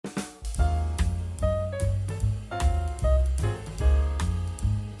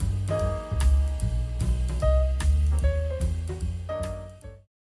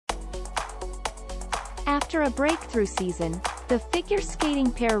After a breakthrough season, the figure skating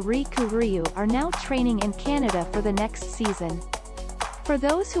pair RikuRyu are now training in Canada for the next season. For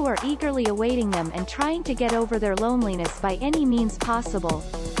those who are eagerly awaiting them and trying to get over their loneliness by any means possible,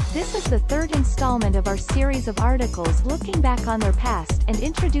 this is the third installment of our series of articles looking back on their past and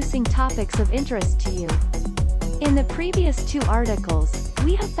introducing topics of interest to you. In the previous two articles,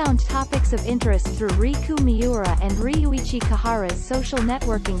 we have found topics of interest through Riku Miura and Ryuichi Kahara's social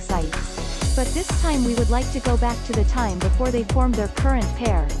networking sites. But this time we would like to go back to the time before they formed their current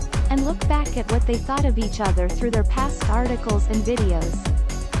pair, and look back at what they thought of each other through their past articles and videos.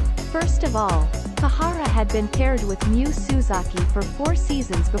 First of all, Kahara had been paired with Miu Suzaki for 4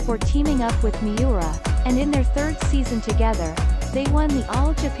 seasons before teaming up with Miura, and in their third season together, they won the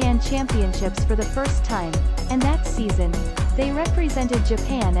All Japan Championships for the first time, and that season, they represented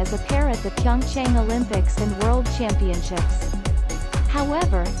Japan as a pair at the Pyeongchang Olympics and World Championships.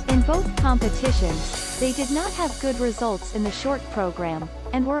 However, in both competitions, they did not have good results in the short program,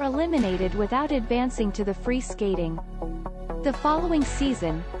 and were eliminated without advancing to the free skating. The following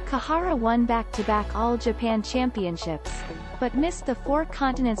season, Kahara won back-to-back All Japan Championships, but missed the 4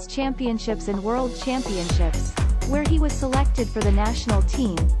 Continents Championships and World Championships, where he was selected for the national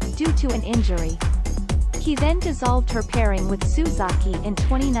team, due to an injury. He then dissolved her pairing with Suzaki in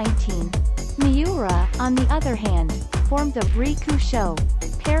 2019. Miura, on the other hand, formed the Riku Show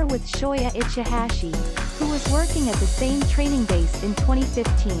pair with Shoya Ichihashi, who was working at the same training base in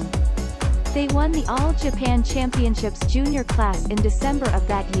 2015. They won the All Japan Championships junior class in December of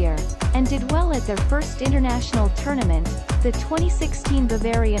that year, and did well at their first international tournament, the 2016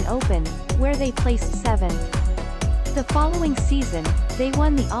 Bavarian Open, where they placed 7th. The following season, they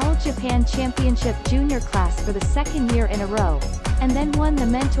won the All Japan Championship junior class for the 2nd year in a row, and then won the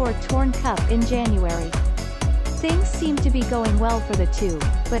Mentor Torn Cup in January. Things seemed to be going well for the two,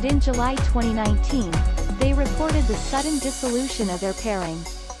 but in July 2019, they reported the sudden dissolution of their pairing.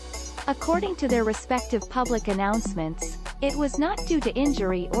 According to their respective public announcements, it was not due to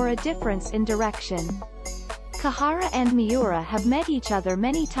injury or a difference in direction. Kahara and Miura have met each other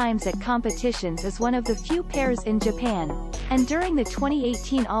many times at competitions as one of the few pairs in Japan, and during the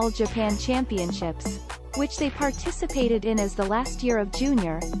 2018 All Japan Championships, which they participated in as the last year of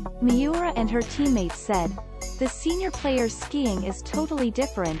junior, Miura and her teammates said, "The senior players' skiing is totally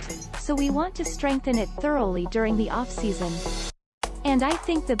different, so we want to strengthen it thoroughly during the off-season. And I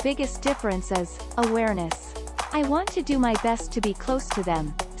think the biggest difference is awareness. I want to do my best to be close to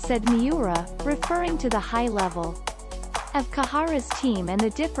them," said Miura, referring to the high level of Kahara's team and the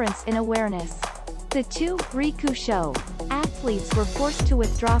difference in awareness. The two Riku Show athletes were forced to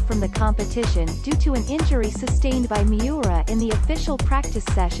withdraw from the competition due to an injury sustained by Miura in the official practice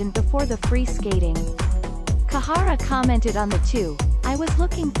session before the free skating. Kahara commented on the two, "I was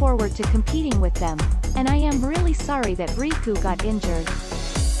looking forward to competing with them, and I am really sorry that Riku got injured.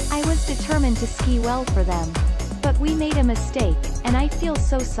 I was determined to ski well for them. But we made a mistake, and I feel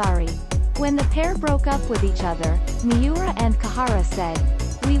so sorry." When the pair broke up with each other, Miura and Kahara said,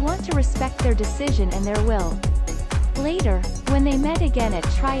 "We want to respect their decision and their will." Later, when they met again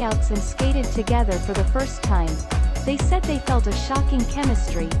at tryouts and skated together for the first time, they said they felt a shocking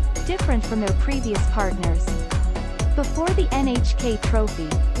chemistry, different from their previous partners. Before the NHK Trophy,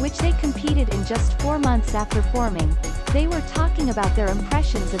 which they competed in just 4 months after forming, they were talking about their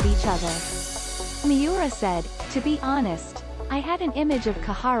impressions of each other. Miura said, "To be honest, I had an image of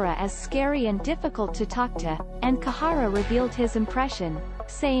Kahara as scary and difficult to talk to," and Kahara revealed his impression,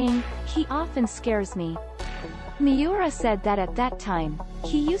 saying, "He often scares me." Miura said that at that time,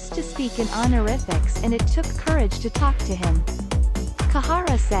 he used to speak in honorifics and it took courage to talk to him.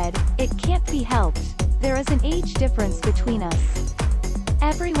 Kahara said, "It can't be helped. There is an age difference between us.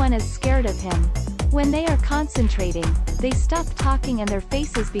 Everyone is scared of him. When they are concentrating, they stop talking and their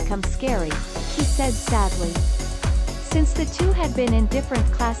faces become scary," he said sadly. Since the two had been in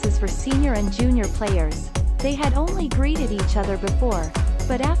different classes for senior and junior players, they had only greeted each other before,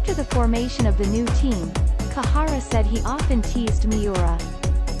 but after the formation of the new team, Kahara said he often teased Miura.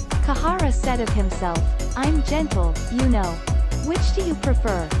 Kahara said of himself, "I'm gentle, you know. Which do you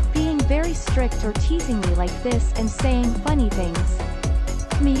prefer, being very strict or teasing me like this and saying funny things?"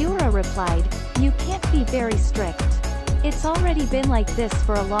 Miura replied, "You can't be very strict. It's already been like this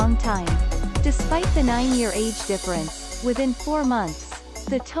for a long time." Despite the 9-year age difference, within 4 months,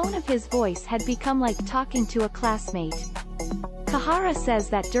 the tone of his voice had become like talking to a classmate. Kahara says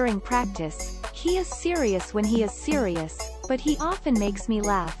that during practice, he is serious when he is serious, but he often makes me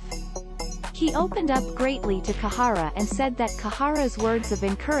laugh. He opened up greatly to Kahara and said that Kahara's words of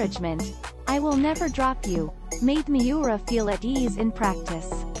encouragement, "I will never drop you," made Miura feel at ease in practice.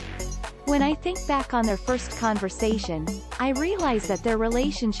 When I think back on their first conversation, I realize that their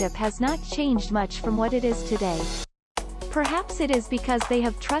relationship has not changed much from what it is today. Perhaps it is because they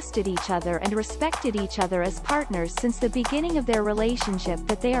have trusted each other and respected each other as partners since the beginning of their relationship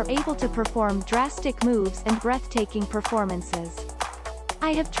that they are able to perform drastic moves and breathtaking performances.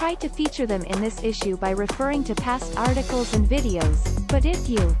 I have tried to feature them in this issue by referring to past articles and videos, but if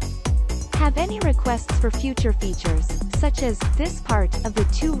you have any requests for future features, such as this part of the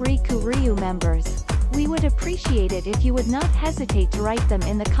two RikuRyu members, we would appreciate it if you would not hesitate to write them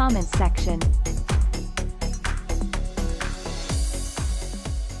in the comments section.